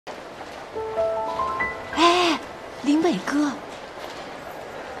林伟哥，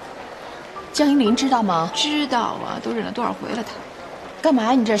江一林知道吗？知道啊，都忍了多少回了他。干嘛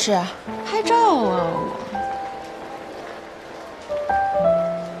呀？你这是？拍照啊，我。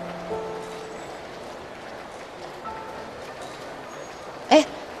哎，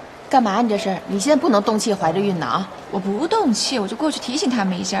干嘛呀？你这是？你现在不能动气，怀着孕呢啊！我不动气，我就过去提醒他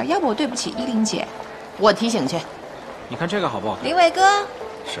们一下，要不我对不起依林姐。我提醒去。你看这个好不好？林伟哥。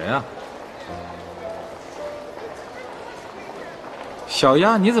谁啊？小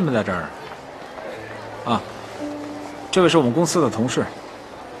丫，你怎么在这儿？啊，这位是我们公司的同事。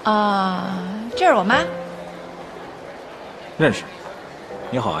啊，这是我妈。认识。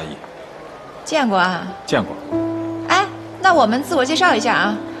你好，阿姨。见过啊。见过。哎，那我们自我介绍一下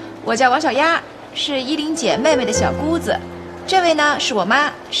啊，我叫王小丫，是依林姐妹妹的小姑子。这位呢是我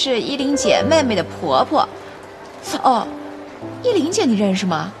妈，是依林姐妹妹的婆婆。哦，依林姐你认识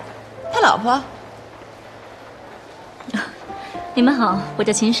吗？她老婆。你们好，我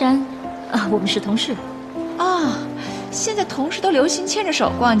叫秦珊，啊，我们是同事。啊，现在同事都流行牵着手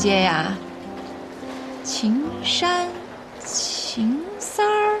逛街呀。秦珊、秦三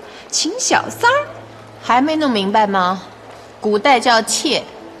儿、秦小三儿，还没弄明白吗？古代叫妾，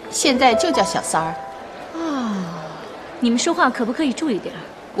现在就叫小三儿。啊，你们说话可不可以注意点？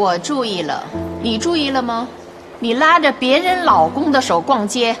我注意了，你注意了吗？你拉着别人老公的手逛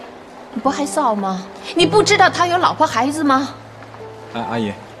街，你不害臊吗？你不知道他有老婆孩子吗？哎，阿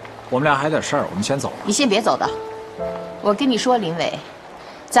姨，我们俩还有点事儿，我们先走了。你先别走的，我跟你说，林伟，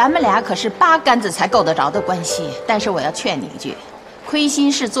咱们俩可是八竿子才够得着的关系。但是我要劝你一句，亏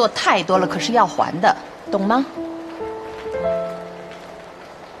心事做太多了，可是要还的，懂吗？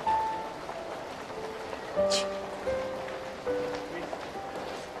去。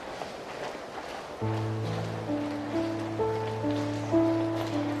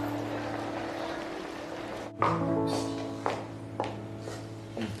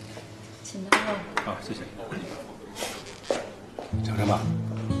请等会。好，谢谢。小陈吧，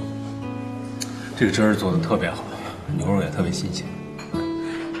这个汁儿做的特别好，牛肉也特别新鲜。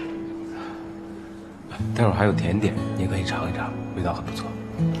待会儿还有甜点，你也可以尝一尝，味道很不错。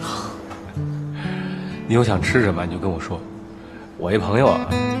你有想吃什么你就跟我说。我一朋友啊，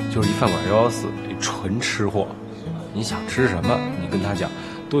就是一饭馆114，纯吃货。你想吃什么，你跟他讲，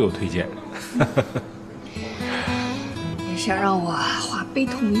都有推荐。也想让我化悲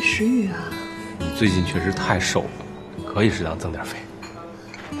痛为食欲啊！你最近确实太瘦了，可以适当增点肥。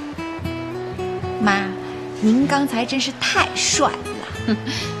妈，您刚才真是太帅了。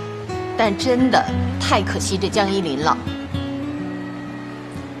但真的太可惜这江一林了。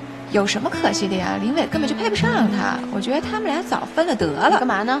有什么可惜的呀？林伟根本就配不上他，我觉得他们俩早分了得了。干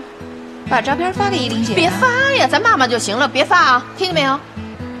嘛呢？把照片发给依林姐。别发呀，咱骂骂就行了，别发啊，听见没有？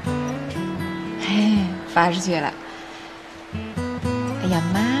哎，发出去了。哎呀，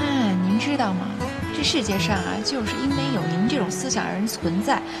妈，您知道吗？这世界上啊，就是因为有您这种思想人存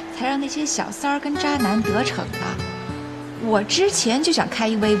在，才让那些小三儿跟渣男得逞的。我之前就想开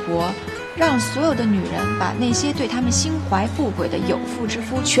一微博，让所有的女人把那些对他们心怀不轨的有妇之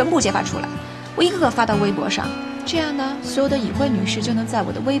夫全部揭发出来，我一个个发到微博上，这样呢，所有的已婚女士就能在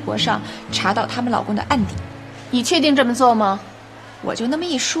我的微博上查到她们老公的案底。你确定这么做吗？我就那么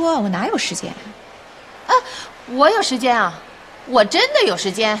一说，我哪有时间啊？我有时间啊，我真的有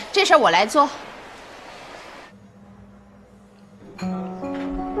时间，这事儿我来做。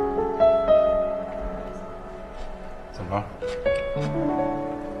怎么了？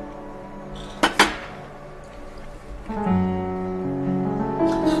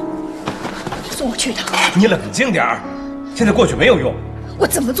送我去一趟。你冷静点儿，现在过去没有用。我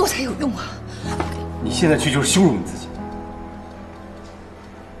怎么做才有用啊？你现在去就是羞辱你自己。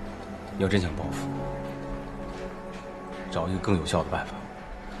你要真想报复，找一个更有效的办法。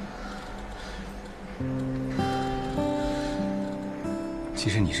其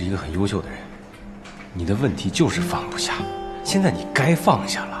实你是一个很优秀的人，你的问题就是放不下。现在你该放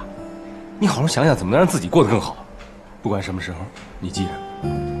下了，你好好想想怎么能让自己过得更好。不管什么时候，你记着，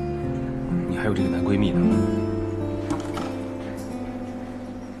你还有这个男闺蜜呢。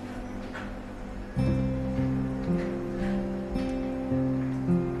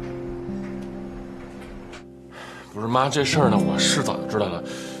不是妈，这事儿呢，我是早就知道了，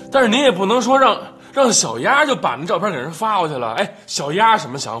但是您也不能说让小丫就把那照片给人发过去了。哎，小丫什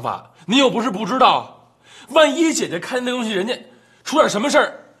么想法？您又不是不知道，万一姐姐看那东西，人家出点什么事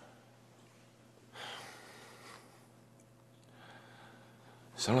儿。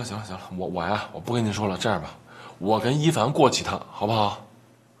行了，我呀，我不跟您说了，这样吧，我跟一凡过去趟，好不好？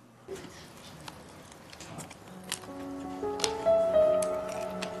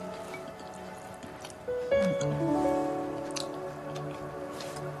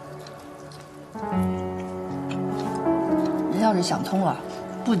要是想通了，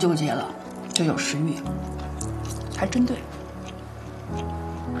不纠结了，就有食欲，还真对。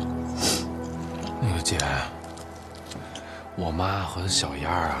那个姐，我妈和小丫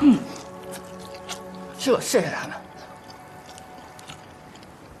啊，是我谢谢他们。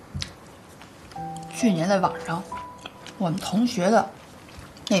去年在网上，我们同学的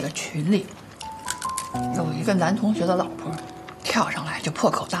那个群里，有一个男同学的老婆跳上来就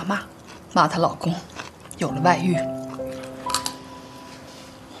破口大骂，骂她老公有了外遇，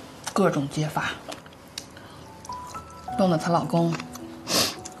各种揭发，弄得她老公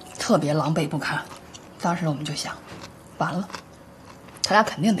特别狼狈不堪。当时我们就想，完了，他俩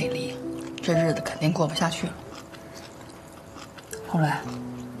肯定得离，这日子肯定过不下去了。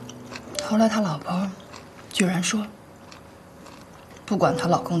后来他老婆居然说，不管她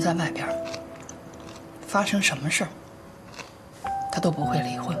老公在外边发生什么事儿，她都不会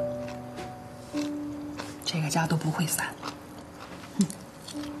离婚，这个家都不会散。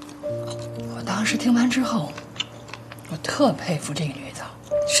我当时听完之后，我特佩服这个女子，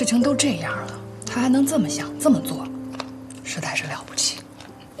事情都这样了，她还能这么想这么做，实在是了不起。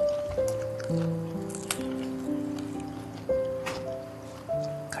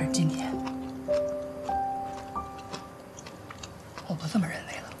可是今天，我不这么认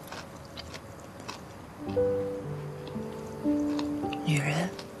为了。女人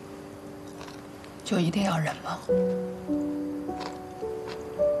就一定要忍吗？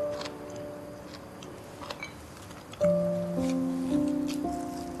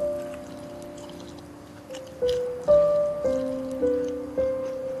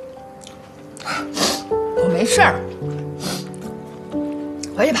我没事儿，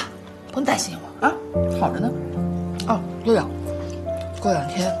回去吧，不用担心我啊，好着呢。哦，对了，过2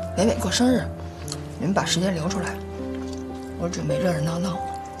天伟伟过生日，你们把时间留出来，我准备热热闹闹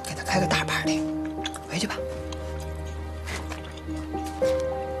给他开个大 party。回去吧。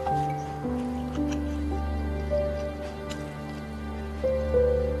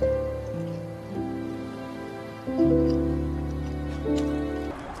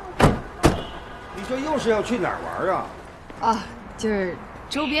你这又是要去哪儿玩啊？啊，就是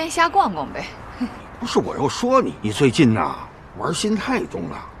周边瞎逛逛呗。不是我又说你，你最近呐玩心太重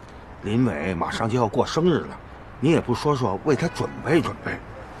了。林伟马上就要过生日了，你也不说说为他准备准备。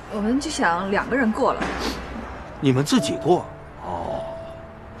我们就想2个人过了。你们自己过？哦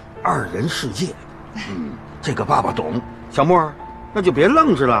，2人世界。这个爸爸懂。小莫，那就别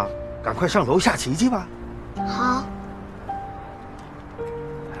愣着了，赶快上楼下棋去吧。好。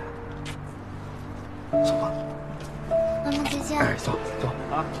走吧。妈妈再见。哎，走走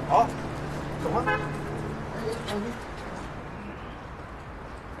啊，好，走吧。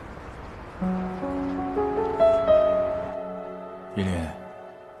依林，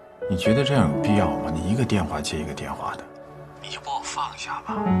你觉得这样有必要吗？你一个电话接一个电话的，你就把我放下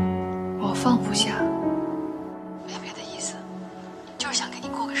吧。我放不下，没别的意思，就是想给你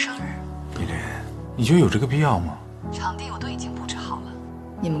过个生日。依林，你觉得有这个必要吗？场地我都已经布置好了，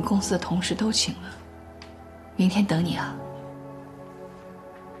你们公司的同事都请了，明天等你啊。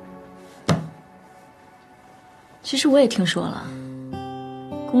其实我也听说了，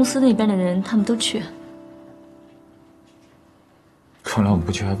公司那边的人他们都去。看来我们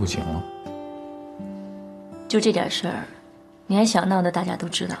不去还不行了。就这点事儿，你还想闹得大家都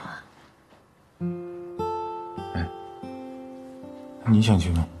知道啊？哎，你想去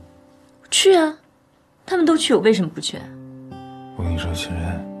吗？去啊，他们都去，我为什么不去？我跟你说，欣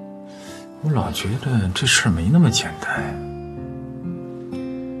然，我老觉得这事儿没那么简单。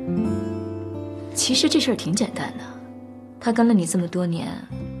其实这事儿挺简单的，他跟了你这么多年，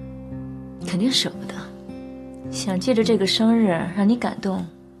肯定舍不得，想借着这个生日让你感动，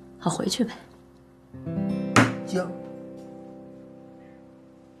好回去呗。行。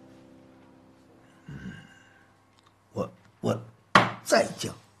我再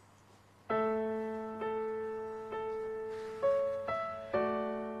讲。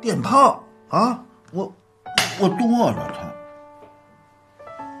电炮啊，我剁了他。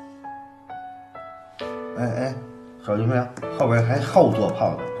哎，小林妹，后边还后座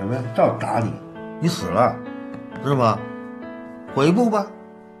炮呢，什么呀？照打你，你死了，知道吗？悔不吧？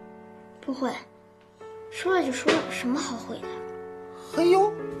不会，说了就说了，什么好悔的？嘿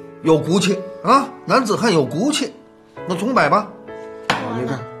呦，有骨气啊！男子汉有骨气。那重摆吧。我没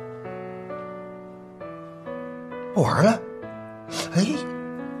事。不玩了。哎，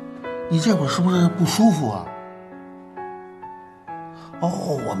你这会儿是不是不舒服啊？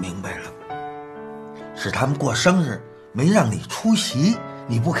哦，我明白了，是他们过生日没让你出席，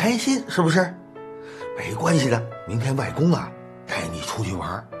你不开心是不是？没关系的，明天外公啊，带你出去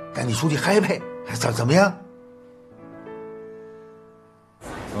玩，带你出去嗨配，怎么样？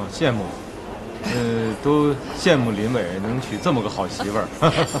羡慕，都羡慕林伟能娶这么个好媳妇儿。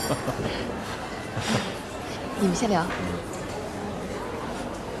你们先聊。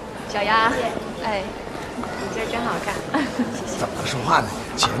小丫，哎，你今儿真好看。谢谢。怎么说话呢？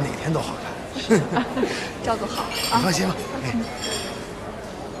姐哪天都好看。照顾好你放心吧。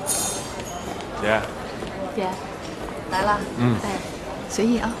姐，爹，来了。哎，随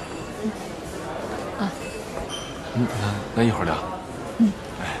意啊。那一会儿聊。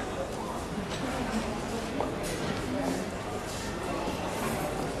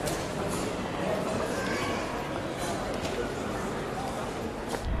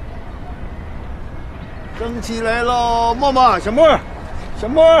升旗来喽，默默，小沫儿，小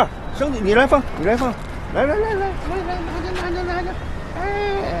沫儿，升旗，你来放，来，拿着，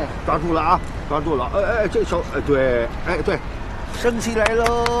哎，抓住了啊，抓住了，哎，这手，哎，对，哎对，升旗来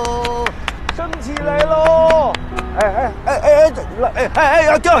喽，哎，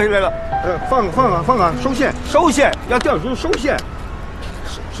要掉下来了，放啊，收线，要掉就收线，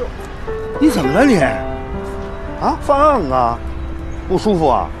收，你怎么了你？啊，放啊，不舒服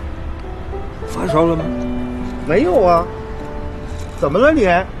啊？发烧了吗？没有啊，怎么了你？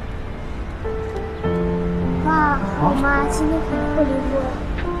爸，我妈今天可能会离婚。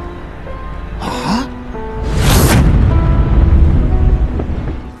啊？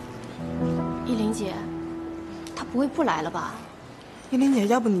依林姐，她不会不来了吧？依林姐，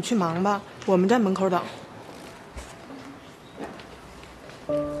要不你去忙吧，我们在门口等。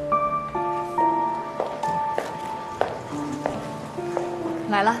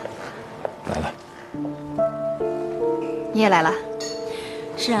来了。来了。你也来了。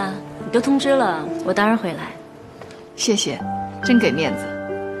是啊，你都通知了，我当然会来。谢谢，真给面子。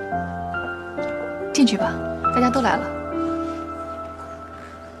进去吧，大家都来了。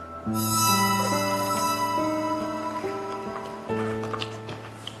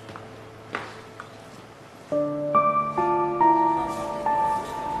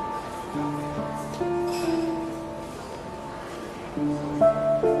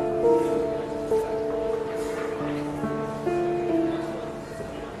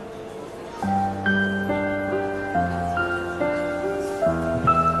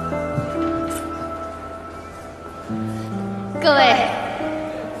各位，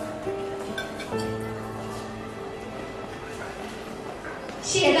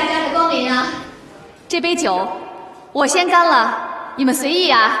谢谢大家的光临啊！这杯酒我先干了，你们随意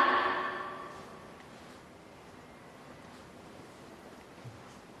啊。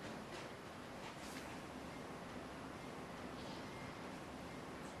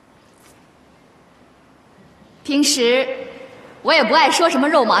平时我也不爱说什么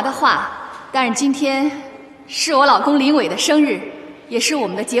肉麻的话，但是今天是我老公林伟的生日，也是我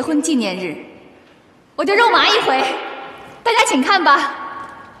们的结婚纪念日，我就肉麻一回，大家请看吧。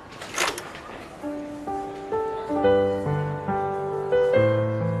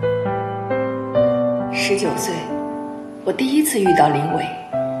19岁，我第一次遇到林伟，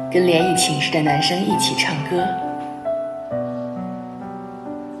跟联谊寝室的男生一起唱歌。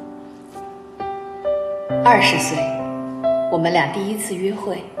20岁，我们俩第一次约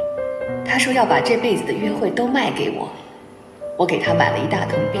会。他说要把这辈子的约会都卖给我，我给他买了一大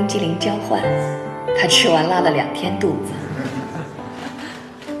桶冰激凌交换，他吃完拉了2天肚子。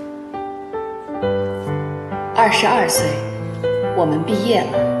22岁，我们毕业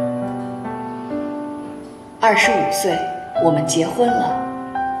了。25岁，我们结婚了，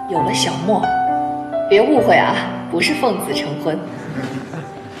有了小莫。别误会啊，不是奉子成婚。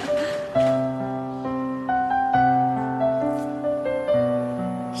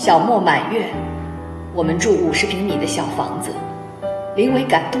小莫满月，我们住50平米的小房子，林伟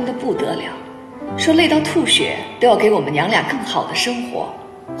感动得不得了，说累到吐血都要给我们娘俩更好的生活，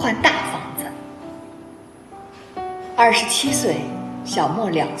换大房子。27岁，小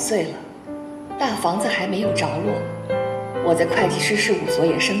莫2岁了，大房子还没有着落，我在会计师事务所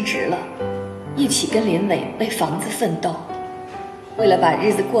也升职了，一起跟林伟为房子奋斗。为了把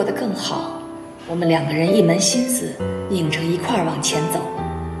日子过得更好，我们2个人一门心思拧着一块儿往前走。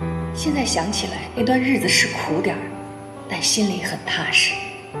现在想起来，那段日子是苦点儿，但心里很踏实。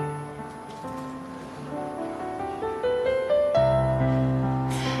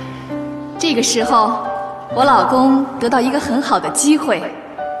这个时候，我老公得到一个很好的机会。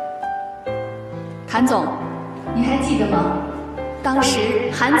韩总，您还记得吗？当时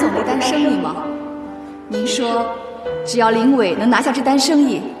韩总那单生意吗？您说，只要林伟能拿下这单生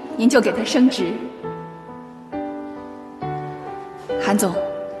意，您就给他升职。韩总。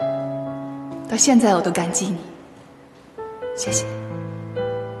到现在我都感激你，谢谢。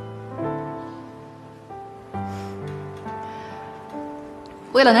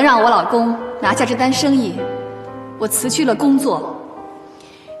我为了能让我老公拿下这单生意，我辞去了工作，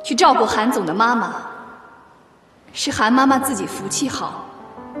去照顾韩总的妈妈。是韩妈妈自己福气好，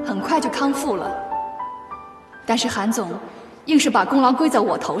很快就康复了。但是韩总硬是把功劳归在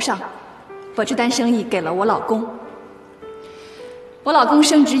我头上，把这单生意给了我老公。我老公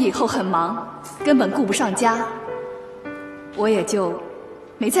升职以后很忙，根本顾不上家，我也就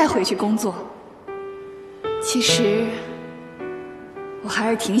没再回去工作。其实我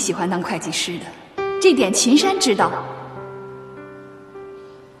还是挺喜欢当会计师的，这点秦山知道，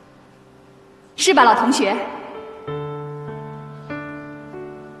是吧，老同学？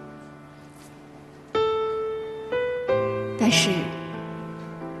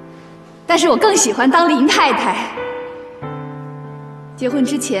但是我更喜欢当林太太。结婚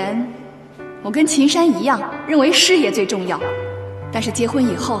之前，我跟秦山一样，认为事业最重要。但是结婚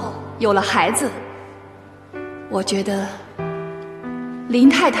以后，有了孩子，我觉得林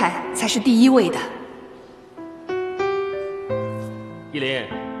太太才是第一位的。依林，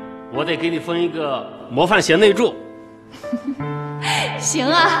我得给你分一个模范贤内助。行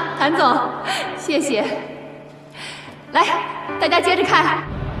啊，韩总，谢谢。来，大家接着看。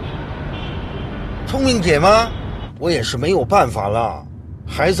聪明姐吗？我也是没有办法了，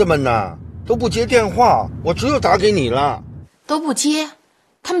孩子们呢都不接电话，我只有打给你了。都不接，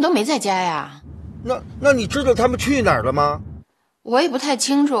他们都没在家呀。那你知道他们去哪儿了吗？我也不太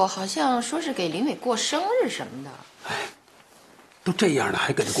清楚，好像说是给林伟过生日什么的。哎，都这样了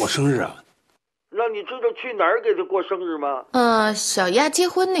还给他过生日啊？那你知道去哪儿给他过生日吗？小丫结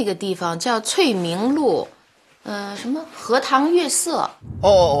婚那个地方叫翠明路，什么荷塘月色。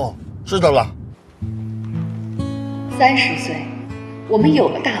哦，知道了。30岁，我们有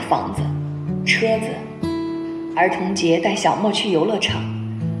了大房子、车子。儿童节带小莫去游乐场，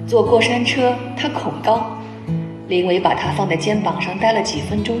坐过山车，他恐高。林伟把他放在肩膀上待了几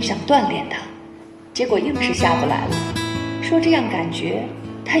分钟，想锻炼他，结果硬是下不来了，说这样感觉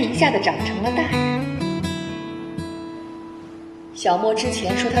他一下子长成了大人。小莫之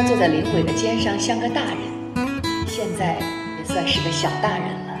前说他坐在林伟的肩上像个大人，现在也算是个小大人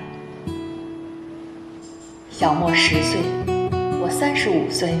了。小莫10岁，我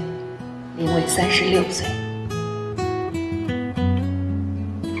35岁，林伟36岁。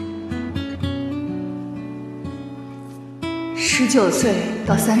19岁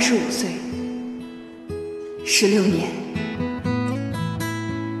到35岁，16年，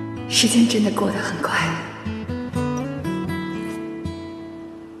时间真的过得很快。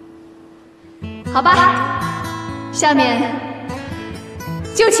好吧，下面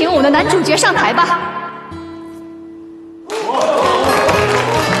就请我们的男主角上台吧。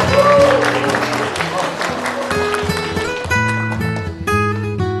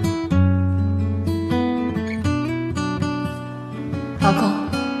老公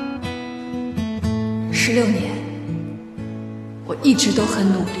，16年，我一直都很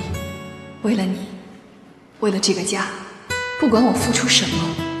努力，为了你，为了这个家，不管我付出什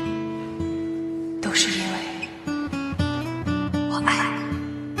么，都是因为我爱你。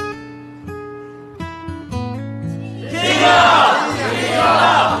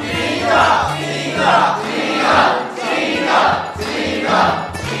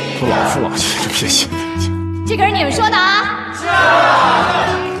都老夫老妻，别信。这可是你们说的啊！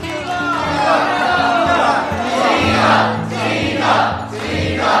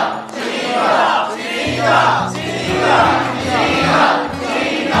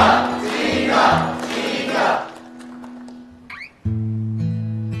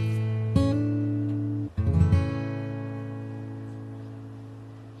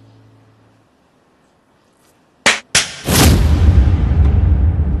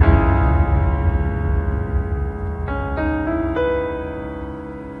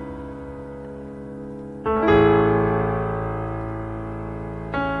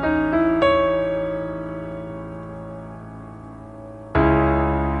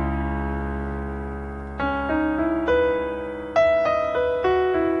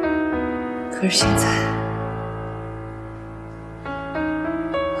可是现在，我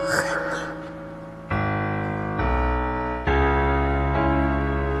恨你。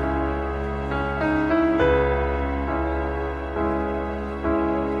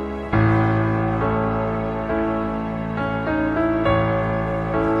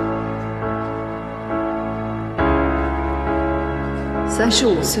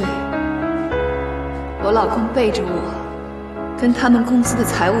35岁，我老公背着我，跟他们公司的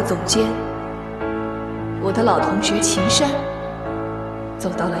财务总监。我的老同学秦山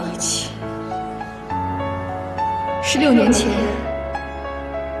走到了一起。16年前，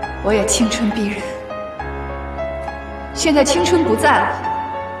我也青春逼人，现在青春不在了，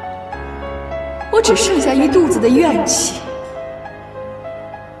我只剩下一肚子的怨气。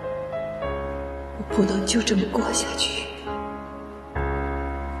我不能就这么过下去。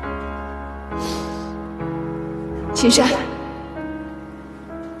秦山，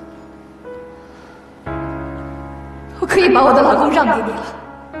我可以把我的老公让给你了。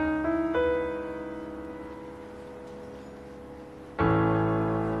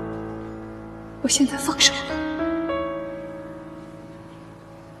我现在放手了。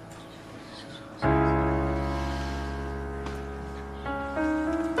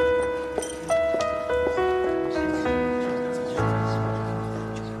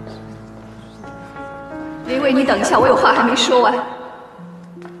林伟，你等一下，我有话还没说完。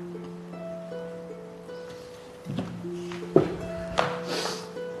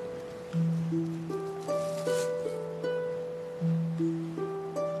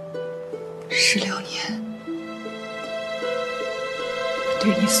16年，我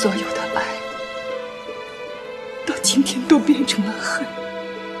对你所有的爱，到今天都变成了恨。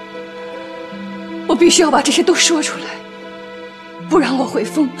我必须要把这些都说出来，不然我会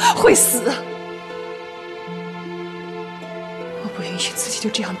疯，会死。我不允许自己就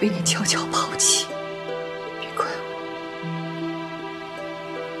这样被你悄悄抛弃。别怪我，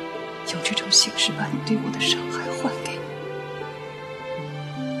用这种形式把你对我的伤害还给你。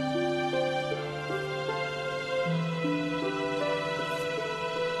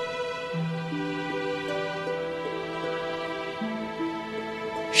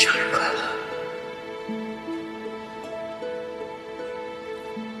生日快乐！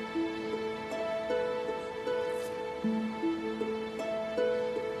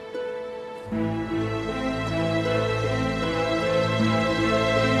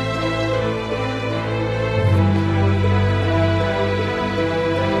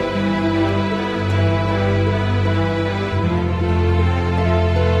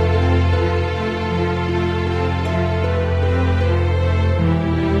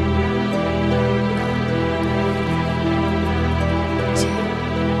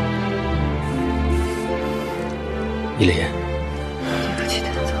依林，对不起，德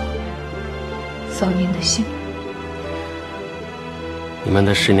总，扫您的兴。你们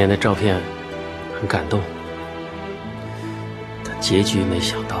的10年的照片很感动，但结局没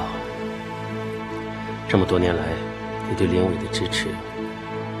想到。这么多年来，你对林伟的支持，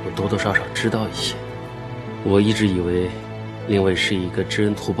我多多少少知道一些。我一直以为林伟是一个知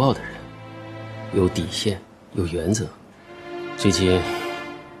恩图报的人，有底线，有原则。最近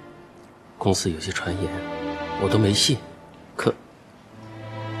公司有些传言，我都没信，可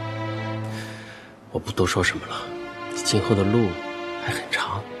我不多说什么了，今后的路还很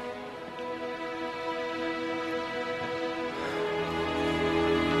长。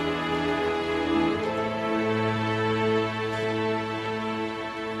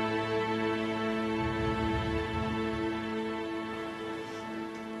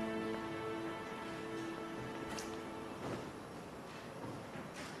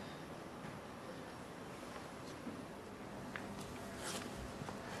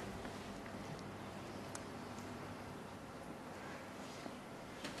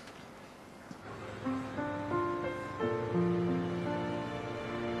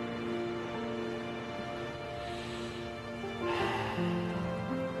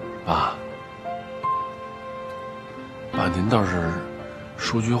爸，您倒是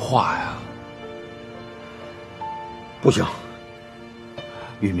说句话呀！不行，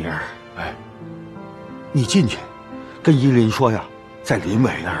玉明，哎，你进去，跟依林说呀，在林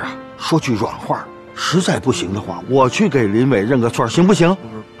伟那儿啊说句软话，实在不行的话，我去给林伟认个错，行不行？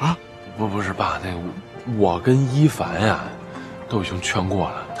啊？不是爸，那我跟一凡呀，都已经劝过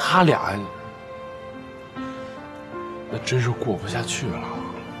了，他俩那真是过不下去了。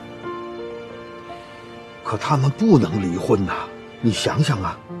可他们不能离婚呐！你想想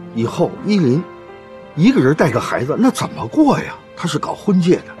啊，以后依林一个人带个孩子，那怎么过呀？他是搞婚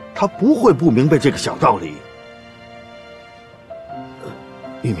介的，他不会不明白这个小道理。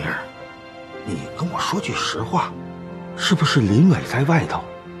玉明，你跟我说句实话，是不是林伟在外头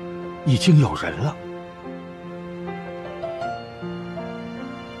已经有人了？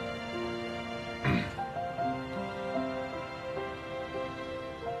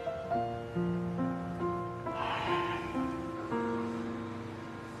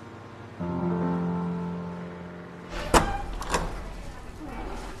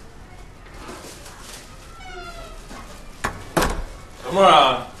小沫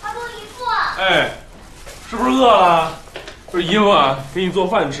啊，阿公姨父，哎，是不是饿了？不是姨夫啊，给你做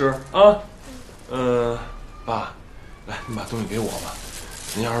饭吃啊。爸，来，您把东西给我吧。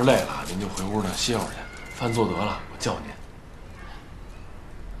您要是累了，您就回屋呢歇会儿去。饭做得了，我叫您。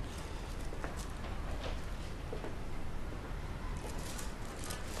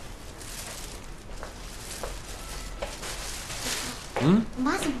我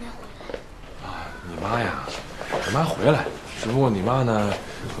妈怎么没回来？啊，你妈呀，我妈回来，只不过你妈呢，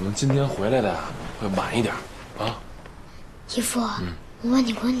可能今天回来的会晚一点啊。姨父，我问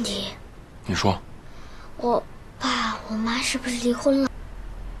你个问题。你说。我爸我妈是不是离婚了？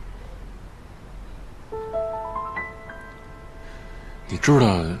你知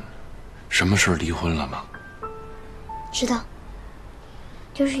道什么是离婚了吗？知道，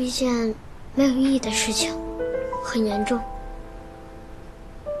就是一件没有意义的事情，很严重。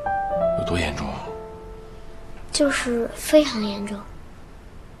有多严重？就是非常严重。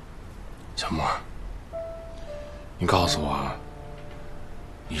小莫，你告诉我，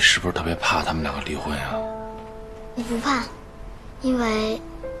你是不是特别怕他们两个离婚呀？我不怕，因为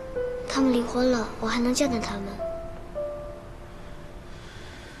他们离婚了，我还能见到他们。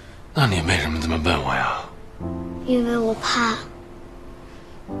那你为什么这么问我呀？因为我怕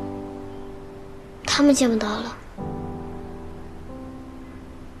他们见不到了。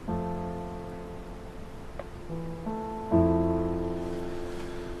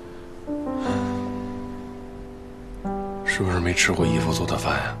是不是没吃过姨夫做的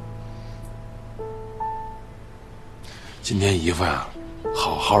饭呀？今天姨夫呀，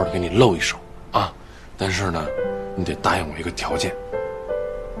好好的给你露一手啊！但是呢，你得答应我一个条件。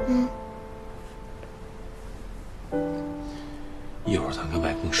一会儿咱跟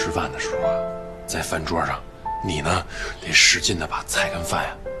外公吃饭的时候啊，在饭桌上，你呢得使劲的把菜跟饭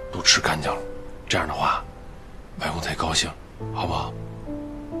呀都吃干净了，这样的话，外公才高兴，好不好？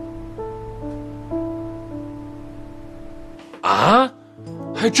啊，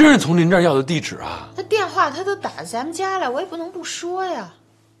还真是从您这儿要的地址啊！他电话他都打咱们家来，我也不能不说呀。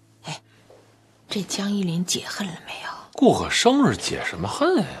哎，这江依林解恨了没有？过个生日解什么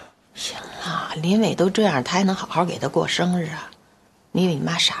恨呀？行了，林伟都这样，他还能好好给他过生日啊？你以为你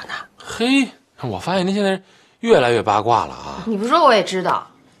妈傻呢？嘿，我发现您现在越来越八卦了啊！你不说我也知道，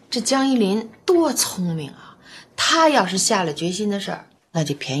这江依林多聪明啊！她要是下了决心的事儿，那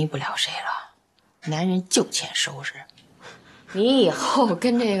就便宜不了谁了。男人就欠收拾。你以后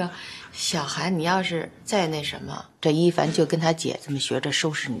跟这个小韩，你要是再那什么，这一凡就跟他姐这么学着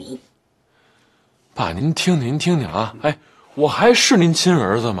收拾你。爸，您听听，您听听啊！哎，我还是您亲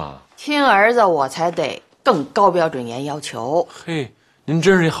儿子吗？亲儿子我才得更高标准严要求。嘿，您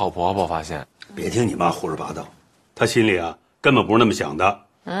真是一好婆婆，发现。别听你妈胡说八道，她心里啊根本不是那么想的。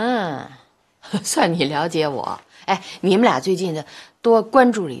算你了解我。哎，你们俩最近的多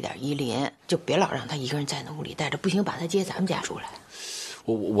关注了一点依林，就别老让她一个人在那屋里待着，不行把她接咱们家住来。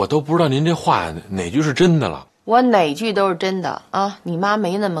我都不知道您这话哪句是真的了。我哪句都是真的啊！你妈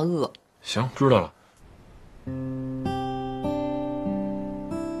没那么恶。行，知道了。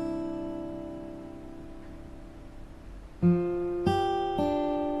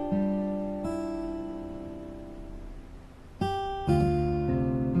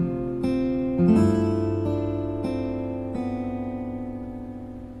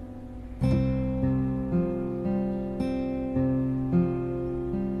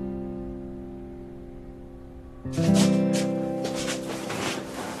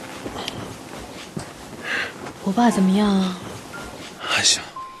我爸怎么样啊？还行。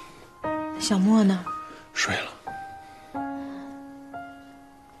小莫呢？睡了。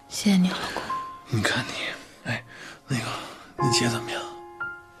谢谢你，老公。你看你，哎，那个，你姐怎么样？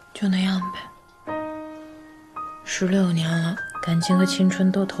就那样呗。16年了，感情和青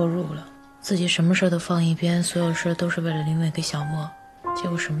春都投入了，自己什么事都放一边，所有事都是为了林伟给小莫，结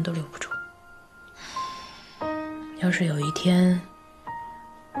果什么都留不住。要是有一天，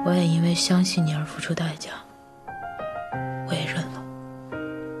我也因为相信你而付出代价，我也认了。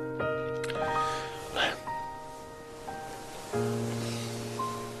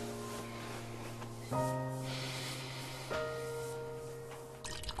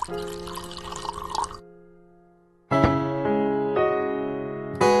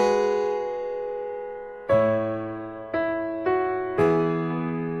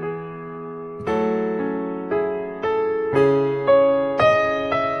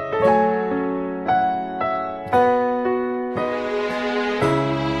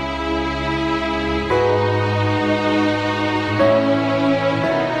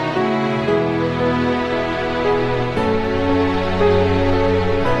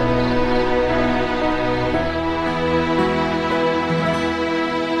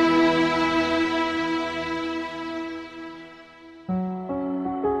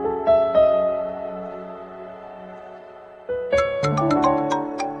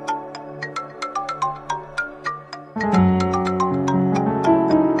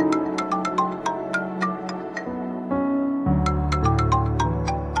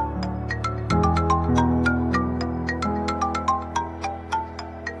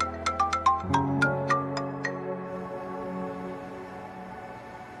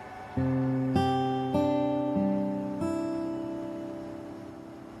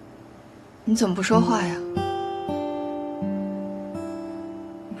你怎么不说话呀？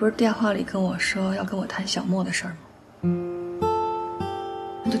你不是电话里跟我说要跟我谈小莫的事儿吗？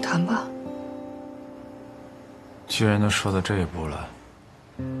那就谈吧。既然都说到这一步了，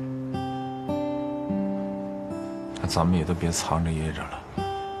那咱们也都别藏着掖着了。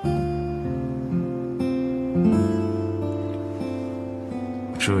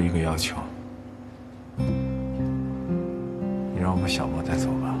我只有一个要求，你让我把小莫带走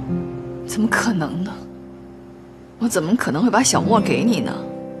吧。怎么可能呢？我怎么可能会把小莫给你呢？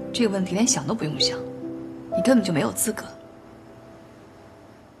这个问题连想都不用想，你根本就没有资格。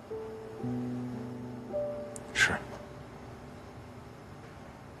是，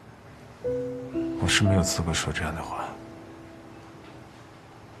我是没有资格说这样的话。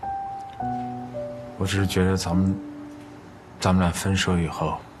我只是觉得咱们俩分手以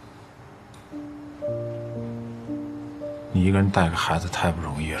后，你一个人带个孩子太不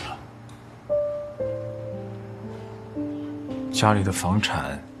容易了。家里的房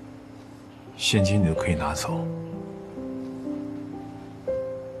产、现金你都可以拿走，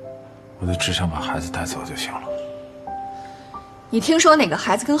我就只想把孩子带走就行了。你听说哪个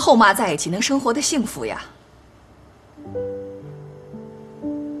孩子跟后妈在一起能生活的幸福呀？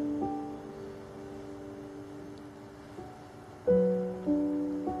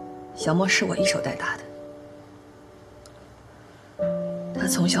小莫是我一手带大的，他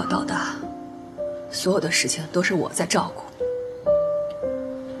从小到大，所有的事情都是我在照顾。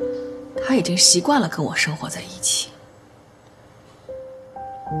他已经习惯了跟我生活在一起，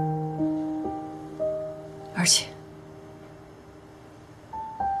而且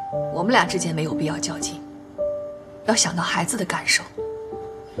我们俩之间没有必要较劲，要想到孩子的感受。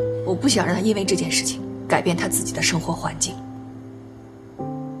我不想让他因为这件事情改变他自己的生活环境。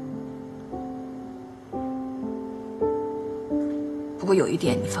不过有一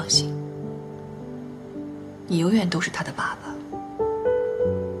点你放心，你永远都是他的爸爸。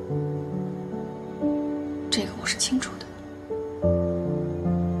这个我是清楚的。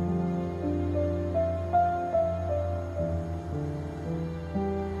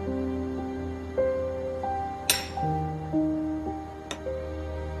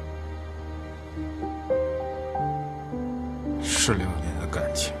16年的感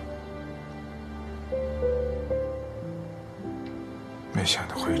情，没想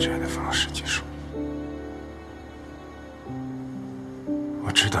到会以这样的方式结束。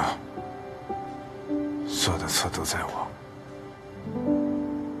我知道所有的错都在我，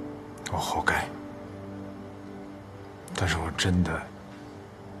我活该。但是我真的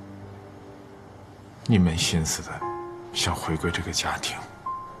一门心思的想回归这个家庭，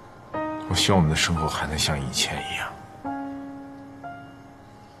我希望我们的生活还能像以前一样。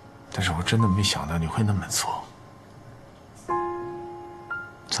但是我真的没想到你会那么做，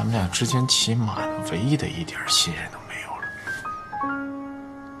咱们俩之间起码唯一的一点信任都没有了。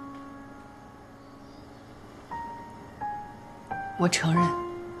我承认，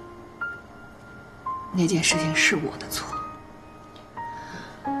那件事情是我的错，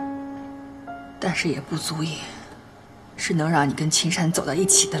但是也不足以是能让你跟秦山走到一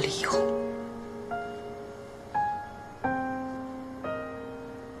起的理由。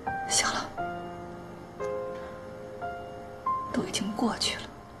行了，都已经过去了，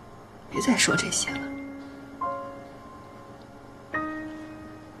别再说这些了。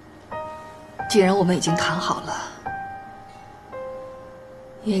既然我们已经谈好了，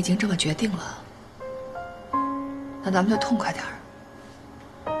也已经这么决定了，那咱们就痛快点儿，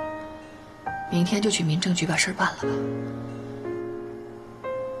明天就去民政局把事儿办了吧。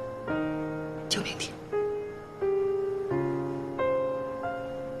就明天。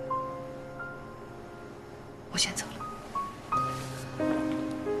我先走了。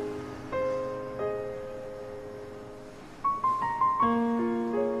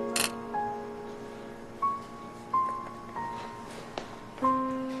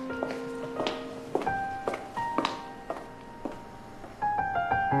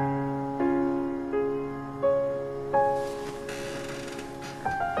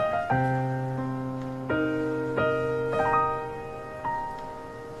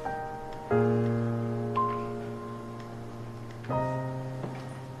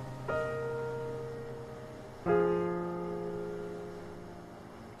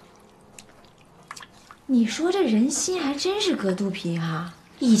你说这人心还真是隔肚皮哈！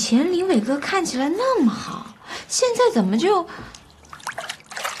以前林伟哥看起来那么好，现在怎么就……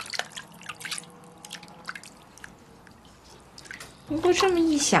不过这么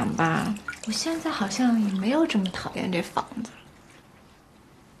一想吧，我现在好像也没有这么讨厌这房子。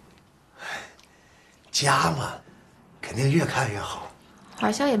家嘛，肯定越看越好。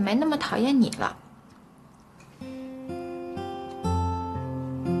好像也没那么讨厌你了。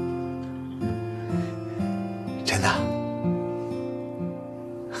真的？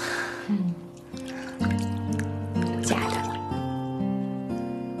假的。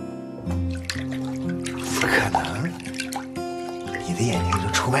不可能，你的眼睛就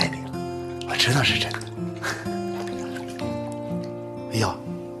出卖你了，我知道是真的。哎呀，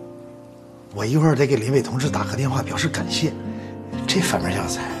我一会儿得给林伟同志打个电话表示感谢，这反面教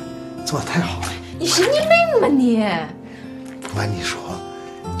材做的太好了。你神经病吧你！不瞒你说，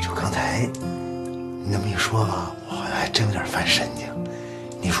就刚才你那么一说吧，我好像还真有点犯神经。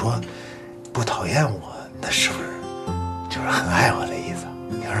你说不讨厌我，那是不是就是很爱我的意思？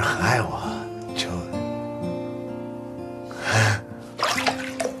你要是很爱我，就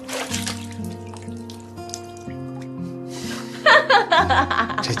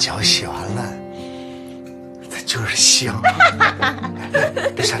这脚洗完了，它就是香。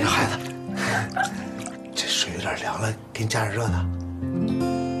别闪着孩子，这水有点凉了，给你加点热的。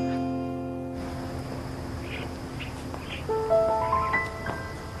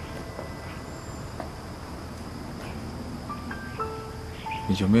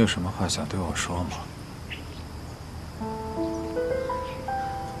你就没有什么话想对我说吗？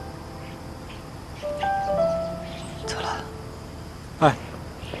走了。哎，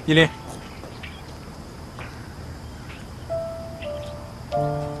依林，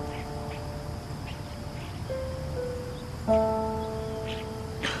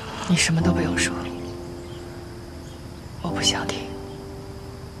你什么都不用说，我不想听。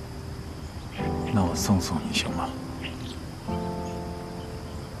那我送送你行吗？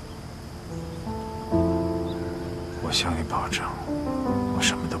我向你保证，我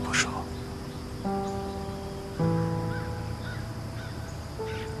什么都不说。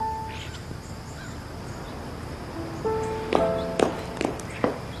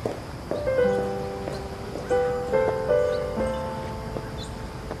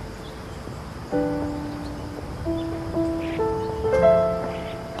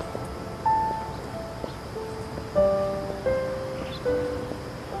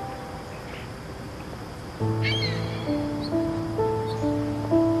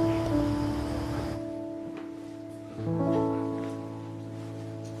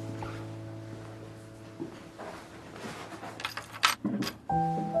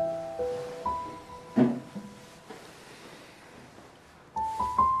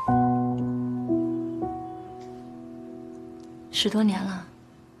10多年了，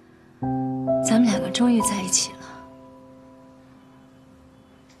咱们两个终于在一起了。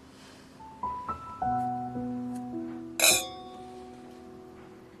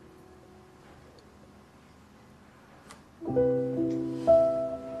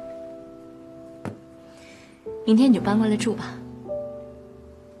明天你就搬过来住吧。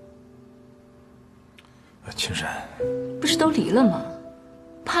青山，不是都离了吗？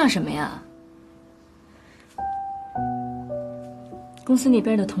怕什么呀？公司那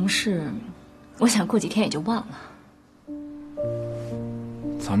边的同事，我想过几天也就忘了。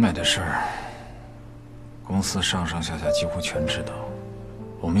咱买的事儿，公司上上下下几乎全知道。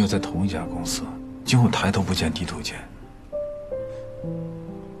我们又在同一家公司，今后抬头不见低头见。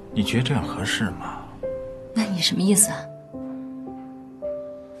你觉得这样合适吗？那你什么意思啊？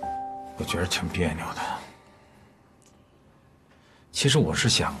我觉得挺别扭的。其实我是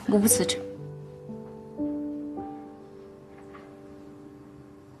想，我不辞职。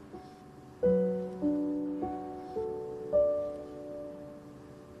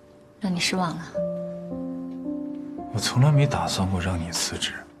让你失望了。我从来没打算过让你辞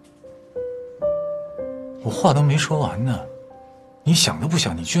职。我话都没说完呢，你想都不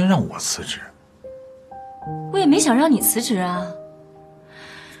想，你居然让我辞职。我也没想让你辞职啊。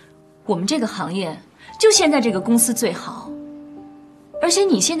我们这个行业就现在这个公司最好，而且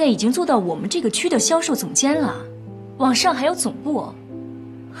你现在已经做到我们这个区的销售总监了，往上还有总部。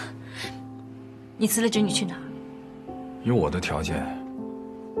你辞了职，你去哪儿？有我的条件，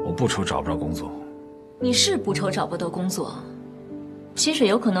我不愁找不着工作。你是不愁找不到工作，薪水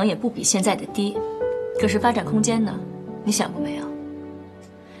有可能也不比现在的低，可是发展空间呢？你想过没有？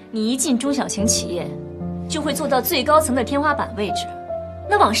你一进中小型企业，就会做到最高层的天花板位置，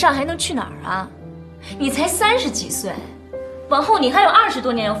那往上还能去哪儿啊？你才30几岁，往后你还有20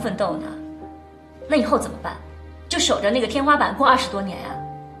多年要奋斗呢。那以后怎么办？就守着那个天花板过20多年啊？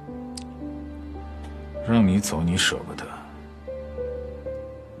让你走你舍不得，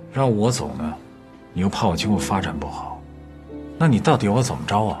让我走呢，你又怕我今后发展不好，那你到底要我怎么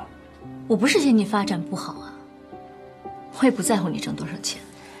着啊？我不是嫌你发展不好啊，我也不在乎你挣多少钱，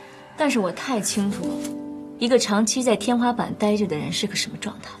但是我太清楚一个长期在天花板待着的人是个什么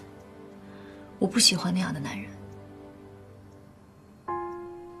状态。我不喜欢那样的男人。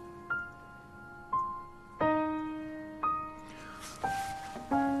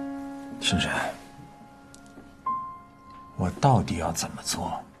深深，我到底要怎么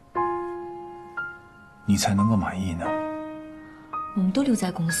做，你才能够满意呢？我们都留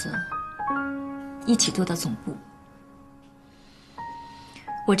在公司，一起做到总部。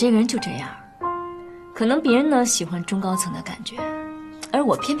我这个人就这样，可能别人呢喜欢中高层的感觉，而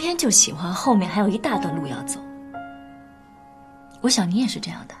我偏偏就喜欢后面还有一大段路要走。我想你也是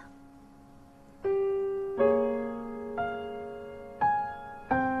这样的。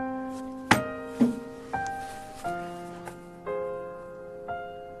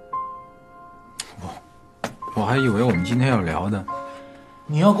我还以为我们今天要聊的，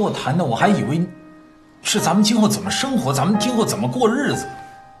你要跟我谈的，我还以为是咱们今后怎么生活，咱们今后怎么过日子。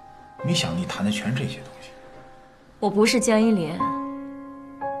没想你谈的全是这些东西。我不是江一莲，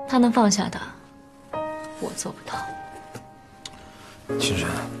他能放下的，我做不到。青山，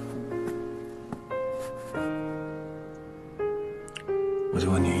我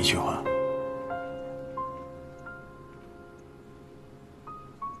就问你一句话，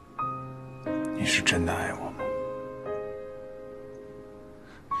你是真的爱我吗？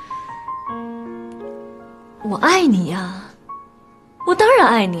我爱你呀，我当然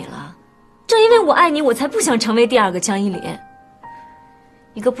爱你了。正因为我爱你，我才不想成为第二个江一莲，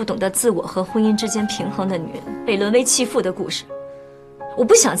一个不懂得自我和婚姻之间平衡的女人，被沦为弃妇的故事，我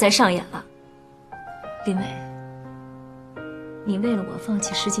不想再上演了。林伟，你为了我放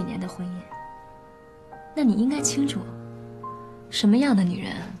弃10几年的婚姻，那你应该清楚，什么样的女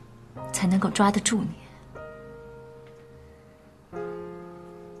人才能够抓得住你。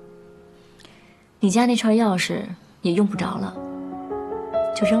你家那串钥匙也用不着了，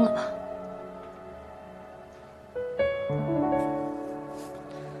就扔了吧。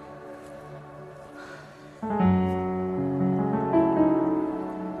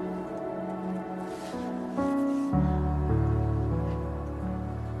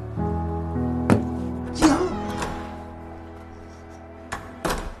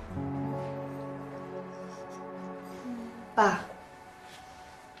爸。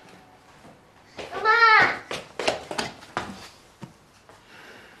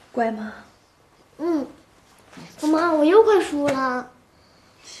乖吗？妈妈，我又快输了。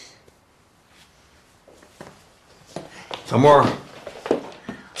小莫，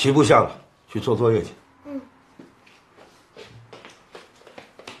题不下了，去做作业去。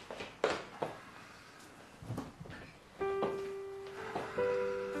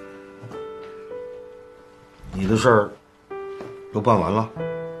你的事儿都办完了？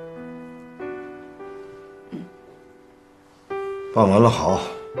办完了好，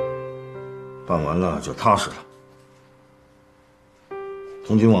办完了就踏实了。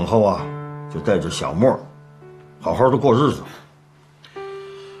从今往后啊，就带着小莫，好好的过日子。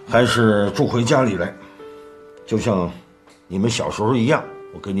还是住回家里来，就像你们小时候一样，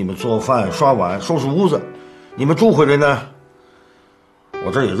我给你们做饭、刷碗、收拾屋子。你们住回来呢，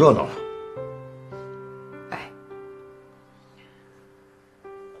我这儿也热闹了。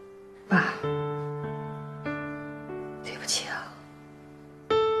爸，对不起啊。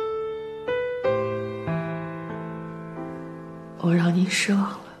我让您失望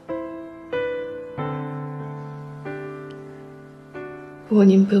了。不过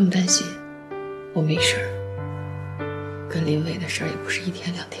您不用担心，我没事儿。跟林伟的事儿也不是1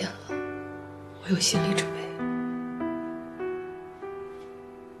天2天了，我有心理准备。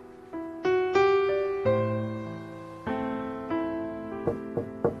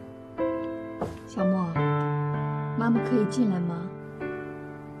小莫，妈妈可以进来吗？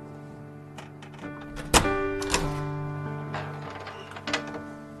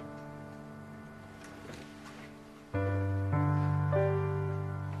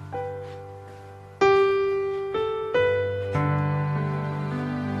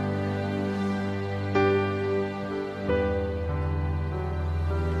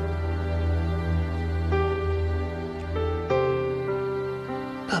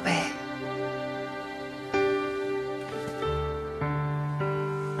宝贝，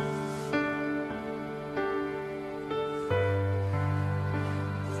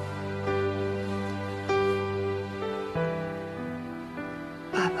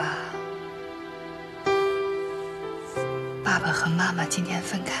爸爸和妈妈今天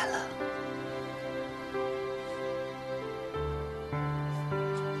分开了，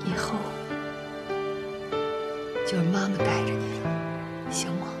以后就是妈妈带着你了，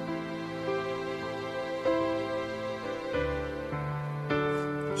行吗？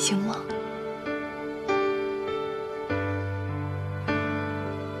行吗？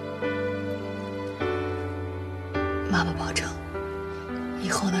妈妈保证，以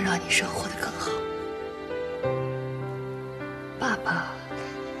后能让你生活得更好。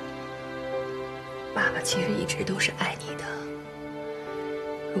爸爸其实一直都是爱你的。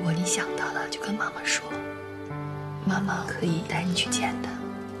如果你想到了，就跟妈妈说，妈妈可以带你去见他。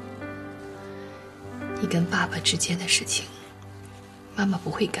你跟爸爸之间的事情，妈妈不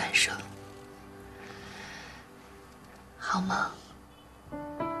会干涉，好吗？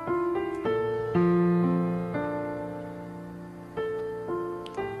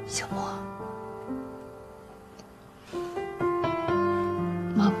小莫，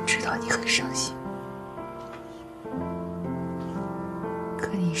妈妈知道你很伤心，可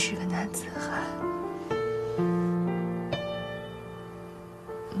你是个男子汉，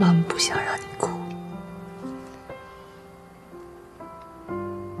妈妈不想让你哭。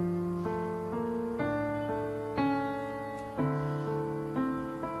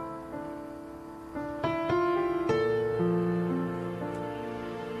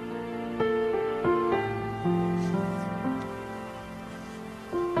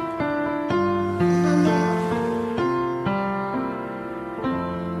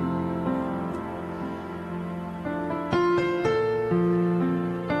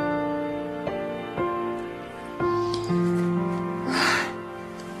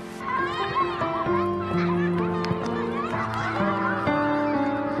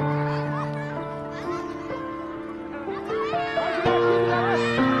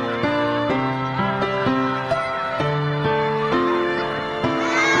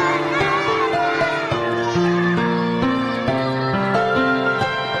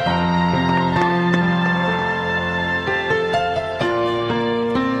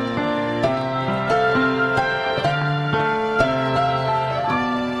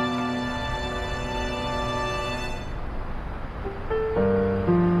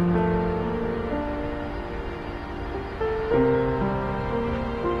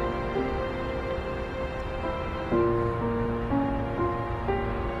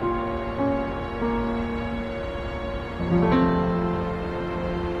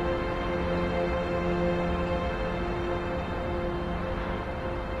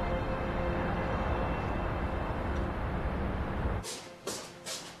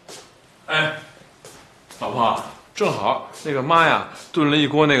哎，老婆，正好那个妈呀炖了一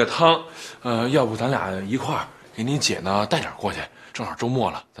锅那个汤，要不咱俩一块儿给你姐呢带点过去，正好周末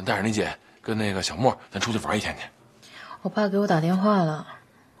了，咱带着你姐跟那个小莫，咱出去玩一天去。我爸给我打电话了，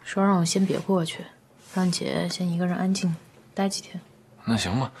说让我先别过去，让姐先一个人安静待几天。那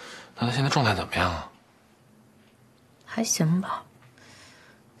行吧，那他现在状态怎么样啊？还行吧，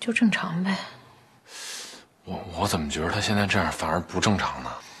就正常呗。我怎么觉得他现在这样反而不正常呢？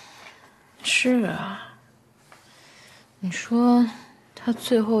是啊，你说他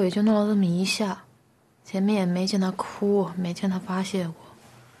最后也就闹了这么一下，前面也没见他哭，没见他发泄过，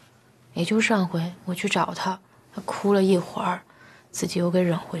也就上回我去找他，他哭了一会儿，自己又给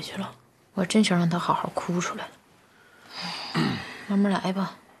忍回去了。我真想让他好好哭出来，慢慢来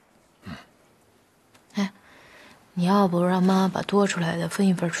吧。哎，你要不让妈把多出来的分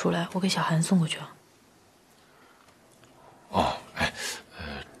一份出来，我给小韩送过去啊。哦，哎，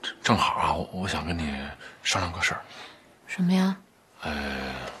正好啊，我想跟你商量个事儿。什么呀？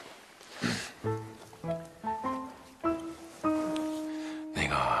那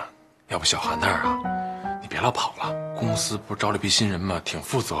个，要不小韩那儿啊，你别老跑了。公司不是招了批新人吗？挺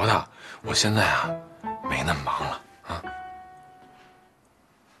负责的。我现在啊，没那么忙了啊。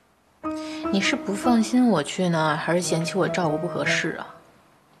你是不放心我去呢，还是嫌弃我照顾不合适啊？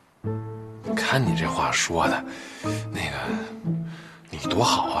看你这话说的，那个你多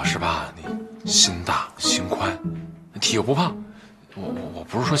好啊，是吧？你心大心宽，体又不胖。我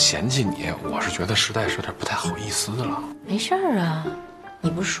不是说嫌弃你，我是觉得实在是有点不太好意思了。没事儿啊，你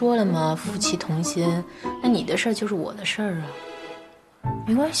不是说了吗？夫妻同心，那你的事儿就是我的事儿啊，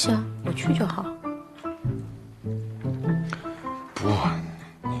没关系啊，我去就好。不，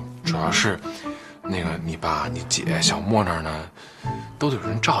你主要是那个你爸、你姐、小莫那儿呢，都得有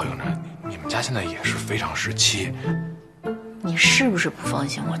人照应着。你们家现在也是非常时期。你是不是不放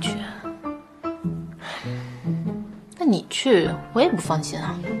心我去？那你去，我也不放心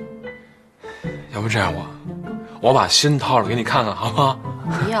啊。要不这样，我把心掏出给你看看，好吗？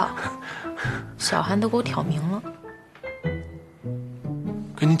不要，小韩都给我挑明了。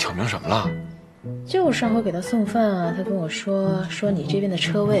跟你挑明什么了？就上回给他送饭啊，他跟我说你这边的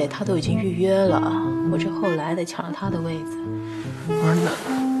车位他都已经预约了，我这后来得抢了他的位子。不是，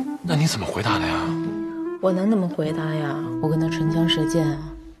那你怎么回答的呀？我能那么回答呀？我跟他唇枪舌剑啊，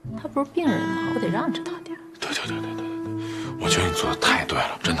他不是病人吗？我得让着他点。对，我觉得你做的太对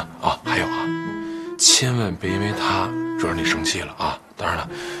了，真的啊。还有啊，千万别因为他惹着你生气了啊！当然了，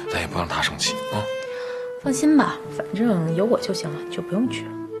咱也不让他生气啊。放心吧，反正有我就行了，就不用去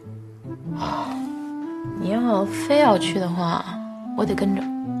了。啊，你要非要去的话，我得跟着。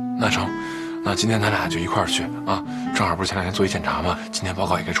那成，那今天咱俩就一块儿去啊！正好不是前2天做一检查吗？今天报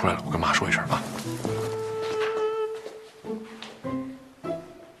告也该出来了，我跟妈说一声啊。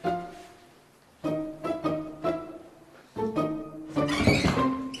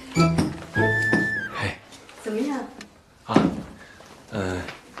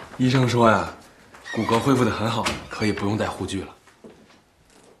医生说呀，骨骼恢复得很好，可以不用戴护具了。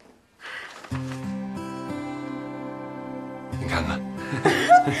你看看，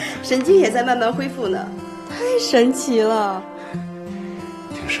神经也在慢慢恢复呢，太神奇了，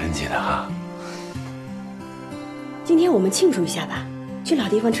挺神奇的哈。今天我们庆祝一下吧，去老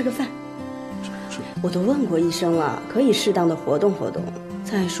地方吃个饭。我都问过医生了，可以适当的活动活动。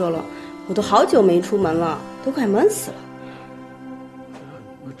再说了，我都好久没出门了，都快闷死了。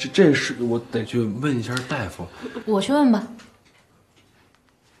这是我得去问一下大夫。我去问吧。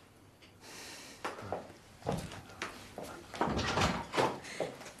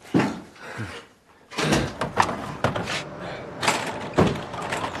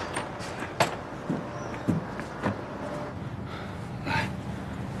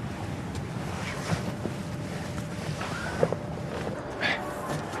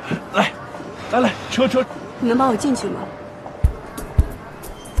来，车，你能帮我进去吗？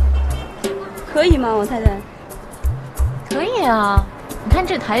可以吗，王太太？可以啊，你看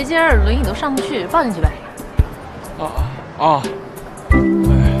这台阶儿，轮椅都上不去，抱进去呗。啊！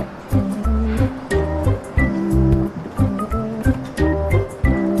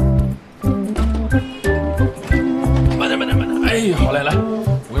慢点！哎，好嘞，来，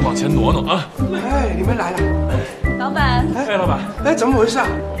我给往前挪啊！哎，你们来了。老板。哎，老板。哎，怎么回事啊？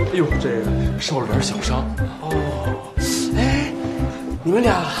哎呦，这个受了点小伤。哦，哎，你们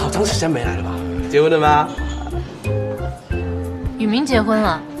俩好长时间没来了吧？结婚了吗？雨明结婚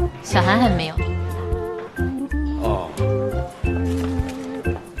了，小韩还没有。哦。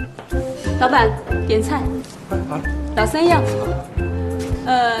老板，点菜。好。打3样。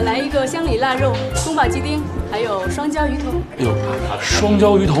来一个香里腊肉、宫保鸡丁，还有双椒鱼头。哎呦，双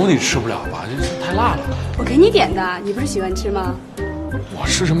椒鱼头你吃不了吧？这太辣了。我给你点的，你不是喜欢吃吗？我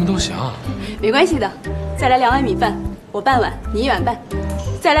吃什么都行。没关系的，再来2碗米饭，我半碗，你1碗半。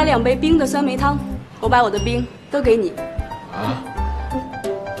再来2杯冰的酸梅汤，我把我的冰都给你。啊。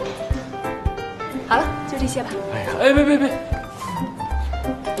好了，就这些吧。哎，别！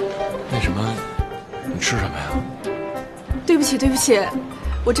那什么，你吃什么呀？对不起，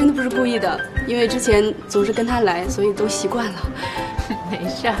我真的不是故意的，因为之前总是跟他来，所以都习惯了。没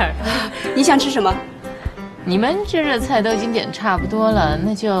事儿。你想吃什么？你们这热菜都已经点差不多了，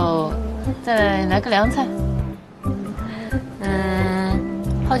那就再来个凉菜。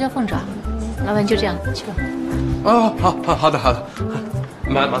泡椒凤爪，老板就这样去吧。哦，好的，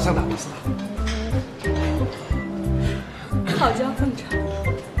马上打。泡椒凤爪，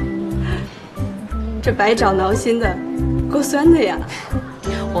这白爪挠心的，够酸的呀。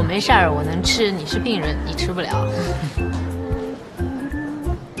我没事儿，我能吃。你是病人，你吃不了。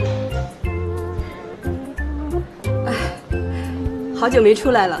哎，好久没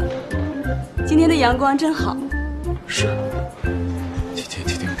出来了，今天的阳光真好。是。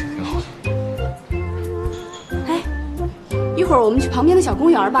挺好的。哎，一会儿我们去旁边的小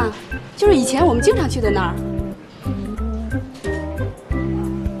公园吧，就是以前我们经常去的那儿。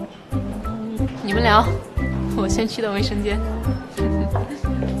你们聊，我先去到卫生间。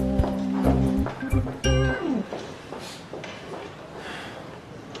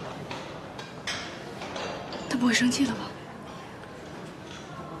他不会生气了吧？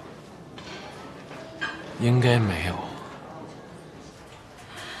应该没有。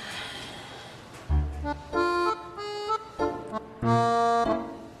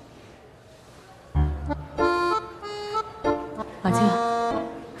马静，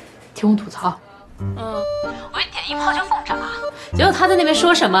听我吐槽。我一点一泡椒凤爪，结果他在那边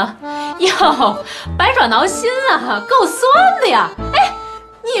说什么？哟，白爪挠心啊，够酸的呀！哎，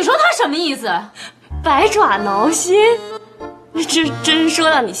你说他什么意思？白爪挠心，这真说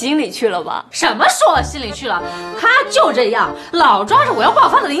到你心里去了吧？什么说我心里去了？他就这样，老抓着我要爆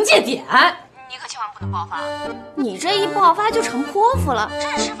发的临界点。你可千万不能爆发！你这一爆发就成泼妇了，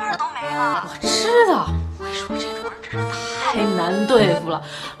正吃饭的都没了。我知道，我说这种人真是太难对付了，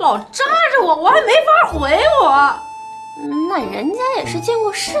老扎着我，我还没法回我。那人家也是见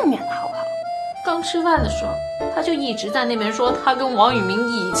过世面的好不好？刚吃饭的时候，他就一直在那边说他跟王宇明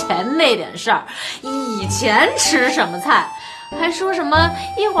以前那点事儿，以前吃什么菜。还说什么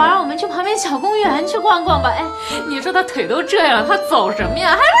一会儿我们去旁边小公园去逛逛吧。哎，你说他腿都这样了，他走什么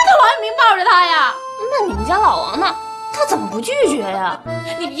呀？还是得王一鸣抱着他呀？那你们家老王呢？他怎么不拒绝呀？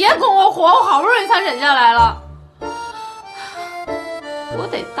你别跟我火，我好不容易才忍下来了。我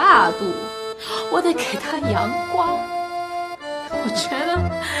得大度，我得给他阳光。我觉得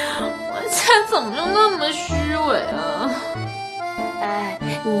我现在怎么就那么虚伪啊？哎，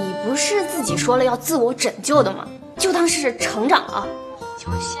你不是自己说了要自我拯救的吗？就当是成长了。你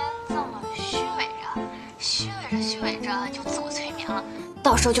就先这么虚伪着，虚伪着就自我催眠了，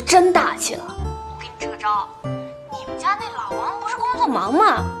到时候就真大气了。我给你支个招，你们家那老王不是工作忙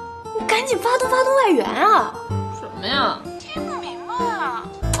吗？你赶紧发动外援啊！什么呀？听不明白啊！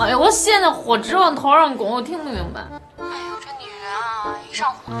哎呀，我现在火直往头上拱，我听不明白。哎呦，这女人啊，一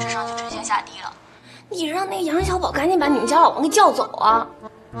上火智商就直线下低了。你让那个杨小宝赶紧把你们家老王给叫走啊！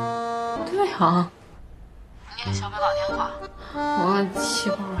对啊，你给小北打电话。我一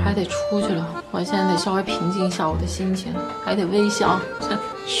会儿还得出去了，我现在得稍微平静一下我的心情，还得微笑，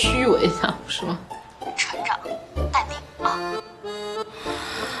虚伪一下是吧？成长，淡定啊！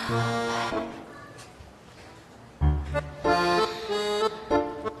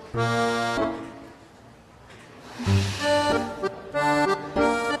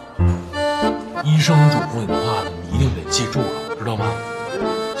医生嘱咐你的话呢，你一定得记住了，知道吗？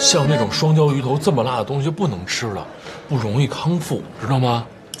像这种双焦鱼头这么辣的东西就不能吃了，不容易康复，知道吗？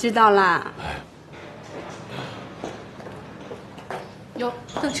知道啦。哟，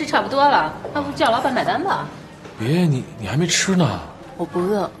都吃差不多了，要不叫老板买单吧？别，你还没吃呢。我不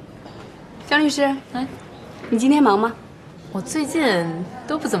饿。江律师，你今天忙吗？我最近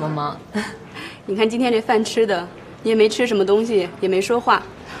都不怎么忙。你看今天这饭吃的，你也没吃什么东西，也没说话，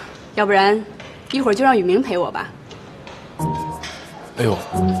要不然一会儿就让雨明陪我吧。哎呦，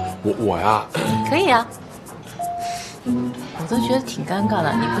我呀，可以啊。我都觉得挺尴尬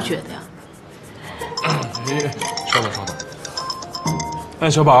的，你不觉得呀？稍等。哎，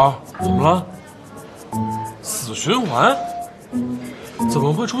小宝，怎么了？死循环？怎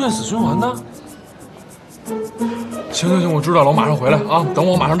么会出现死循环呢？行，我知道了，我马上回来啊，等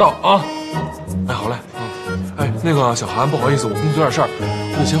我马上到啊。哎，好嘞，哎，那个小韩，不好意思，我公司有点事儿，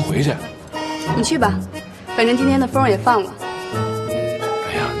我得先回去。你去吧，反正今天的风也放了。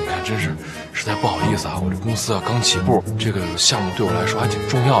哎呀，你看，真是实在不好意思啊，我这公司啊刚起步，这个项目对我来说还挺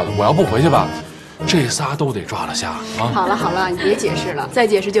重要的，我要不回去吧，这仨都得抓了下啊。好了，你别解释了，再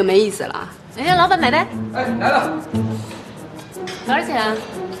解释就没意思了啊。让老板买单。哎，来了。多少钱啊？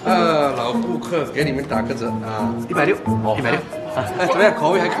老顾客给你们打个折啊，160，160。怎么样？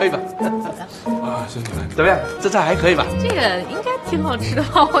口味还可以吧？啊，行，怎么样？这菜还可以吧？这个应该挺好吃的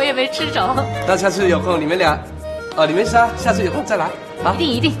吧？我也没吃着。那下次有空你们俩，你们仨下次有空再来啊！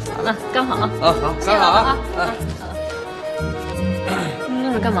一定，那刚好啊。好，刚好啊。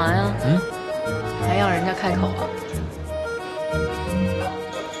那是干嘛呀？还让人家开口啊？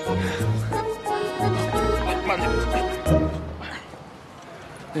慢点。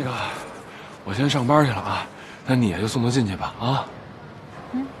那个，我先上班去了啊，那你也就送他进去吧啊。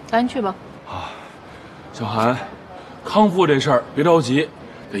赶紧去吧。啊，小韩，康复这事儿别着急，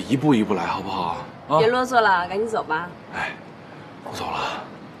得一步一步来，好不好？啊，别啰嗦了，赶紧走吧。哎，我走了。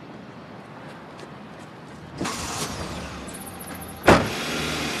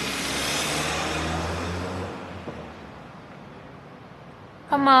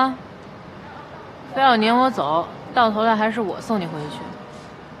干嘛？非要撵我走，到头来还是我送你回去。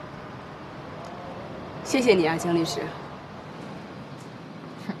谢谢你啊，江律师。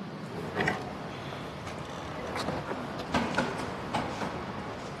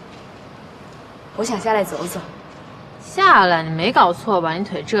我想下来走走。下来？你没搞错吧？你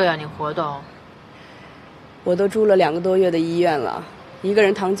腿这样，你活动？我都住了2个多月的医院了，一个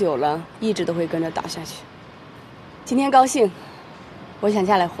人躺久了，意志都会跟着倒下去。今天高兴，我想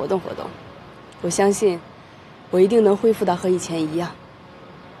下来活动活动。我相信，我一定能恢复到和以前一样。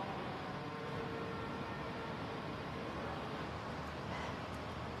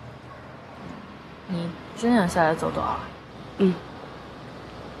你真想下来走走啊？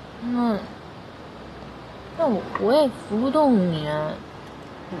那我也扶不动你，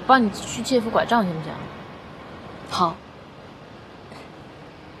我帮你去借副拐杖行不行？好。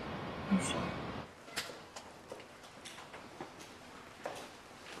你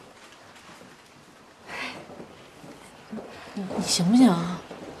行不行啊？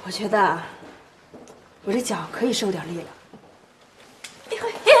我觉得我这脚可以受点力了。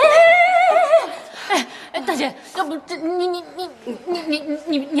大姐，要不这你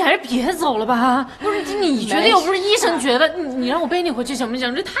还是别走了吧？不是你觉得又不是医生觉得，你让我背你回去行不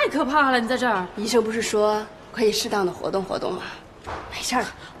行？这太可怕了！你在这儿，医生不是说可以适当的活动活动嘛。没事儿的。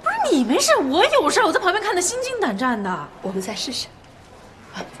不是你没事，我有事，我在旁边看得心惊胆战的。我们再试试。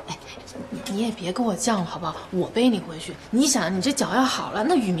哎，你也别给我犟了好不好？我背你回去。你想，你这脚要好了，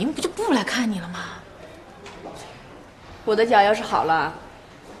那雨明不就不来看你了吗？我的脚要是好了，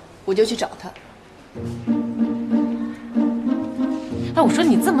我就去找他。哎，我说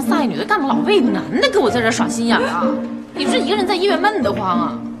你这么飒一女的，干嘛老为男的给我在这耍心眼啊？你不是一个人在医院闷得慌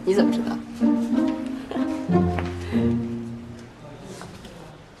啊？你怎么知道？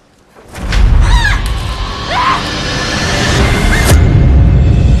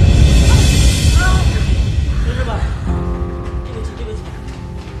没事吧？对不起。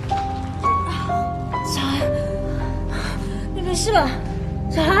小韩，你没事吧？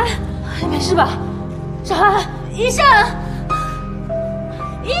小韩，你没事吧？小韩，医生。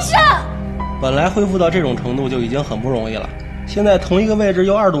医生，本来恢复到这种程度就已经很不容易了，现在同一个位置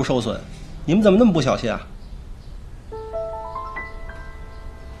又2度受损，你们怎么那么不小心啊？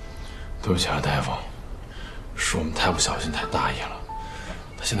对不起啊，大夫，是我们太不小心，太大意了。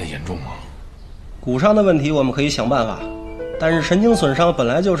他现在严重吗？骨伤的问题我们可以想办法，但是神经损伤本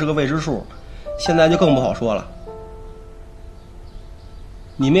来就是个未知数，现在就更不好说了。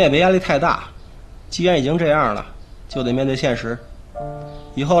你们也别压力太大，既然已经这样了，就得面对现实。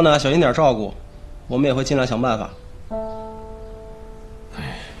以后呢，小心点照顾，我们也会尽量想办法。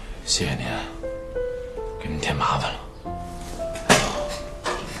哎，谢谢您，给您添麻烦了。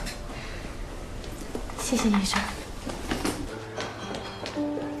谢谢医生。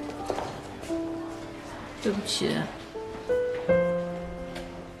对不起。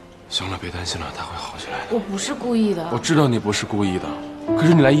行了，别担心了，他会好起来的。我不是故意的。我知道你不是故意的，可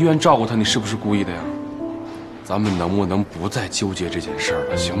是你来医院照顾他，你是不是故意的呀？咱们能不能不再纠结这件事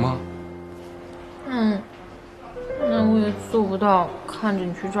了，行吗？那我也做不到看着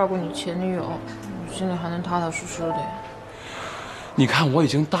你去照顾你前女友，我心里还能踏踏实实的呀。你看，我已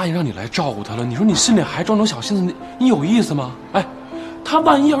经答应让你来照顾他了，你说你心里还装种小心思，你有意思吗？哎，他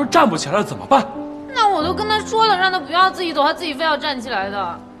万一要是站不起来了怎么办？那我都跟他说了，让他不要自己走，他自己非要站起来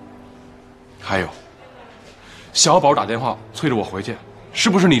的。还有，小宝打电话催着我回去，是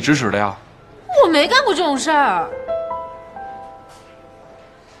不是你指使的呀？我没干过这种事儿。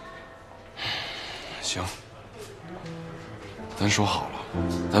行，咱说好了，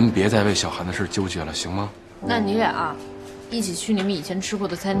咱们别再为小韩的事纠结了，行吗？那你俩一起去你们以前吃过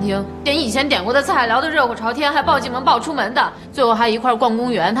的餐厅，点以前点过的菜，聊得热火朝天，还抱进门抱出门的，最后还一块逛公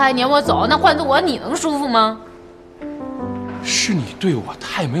园，他还撵我走，那换做我你能舒服吗？是你对我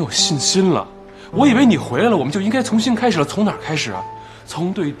太没有信心了，我以为你回来了，我们就应该重新开始了。从哪儿开始啊？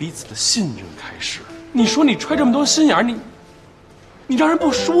从对彼此的信任开始。你说你揣这么多心眼儿，你让人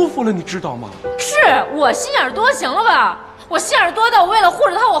不舒服了，你知道吗？是我心眼多，行了吧？我心眼多到我为了护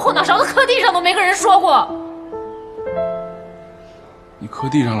着他，我后脑勺子磕地上都没跟人说过。你磕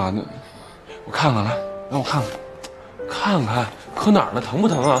地上了，那我看看来，让我看看，看看磕哪儿了，疼不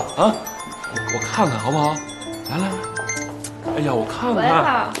疼啊？啊，我看看好不好？来来来，哎呀，我看看。哎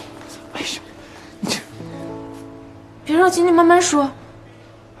呀，你别着急，你慢慢说。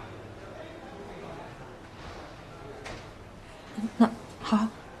那好，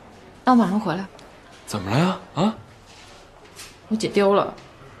那我马上回来。怎么了呀？啊？我姐丢了，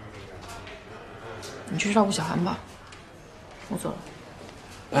你去照顾小韩吧，我走了。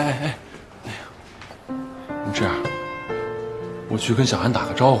哎呀，你这样，我去跟小韩打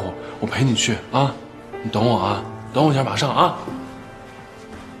个招呼，我陪你去啊，你等我啊，等我一下，马上啊。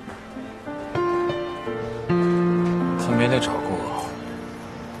他没来找过我，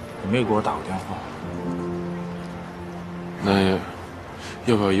也没给我打过电话。那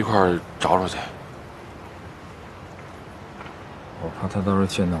要不要一块儿找找去？我怕他到时候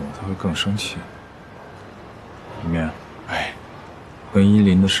见到我，他会更生气。一面，哎，跟依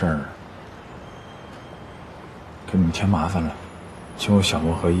林的事儿，给你们添麻烦了。今后小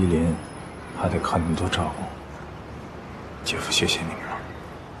莫和依林，还得靠你们多照顾。姐夫，谢谢你们了。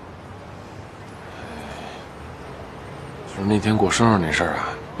就是那天过生日那事儿啊，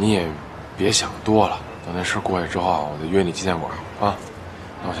你也别想多了。等那事过去之后，我再约你纪念馆啊。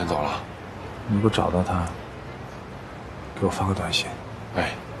那我先走了。你如果找到他，给我发个短信。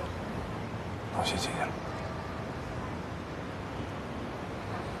哎，那我先进去了。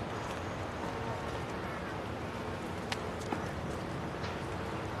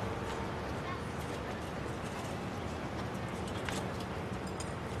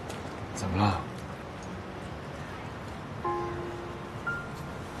怎么了？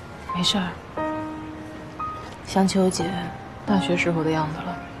没事儿，想起我姐大学时候的样子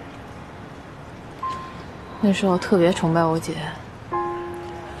了。那时候特别崇拜我姐，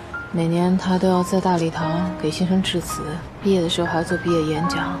每年他都要在大礼堂给先生致辞，毕业的时候还要做毕业演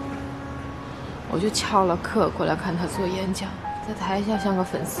讲。我就翘了课过来看他做演讲，在台下像个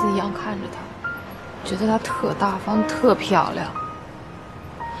粉丝一样看着他，觉得他特大方、特漂亮。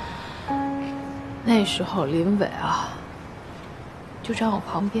那时候林伟啊，就站我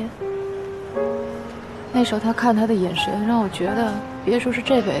旁边。那时候他看他的眼神，让我觉得别说是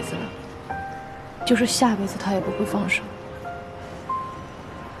这辈子了，就是下辈子他也不会放手。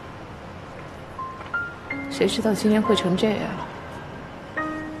谁知道今天会成这样？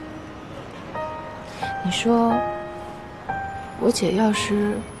你说，我姐要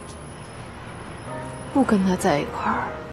是不跟他在一块儿，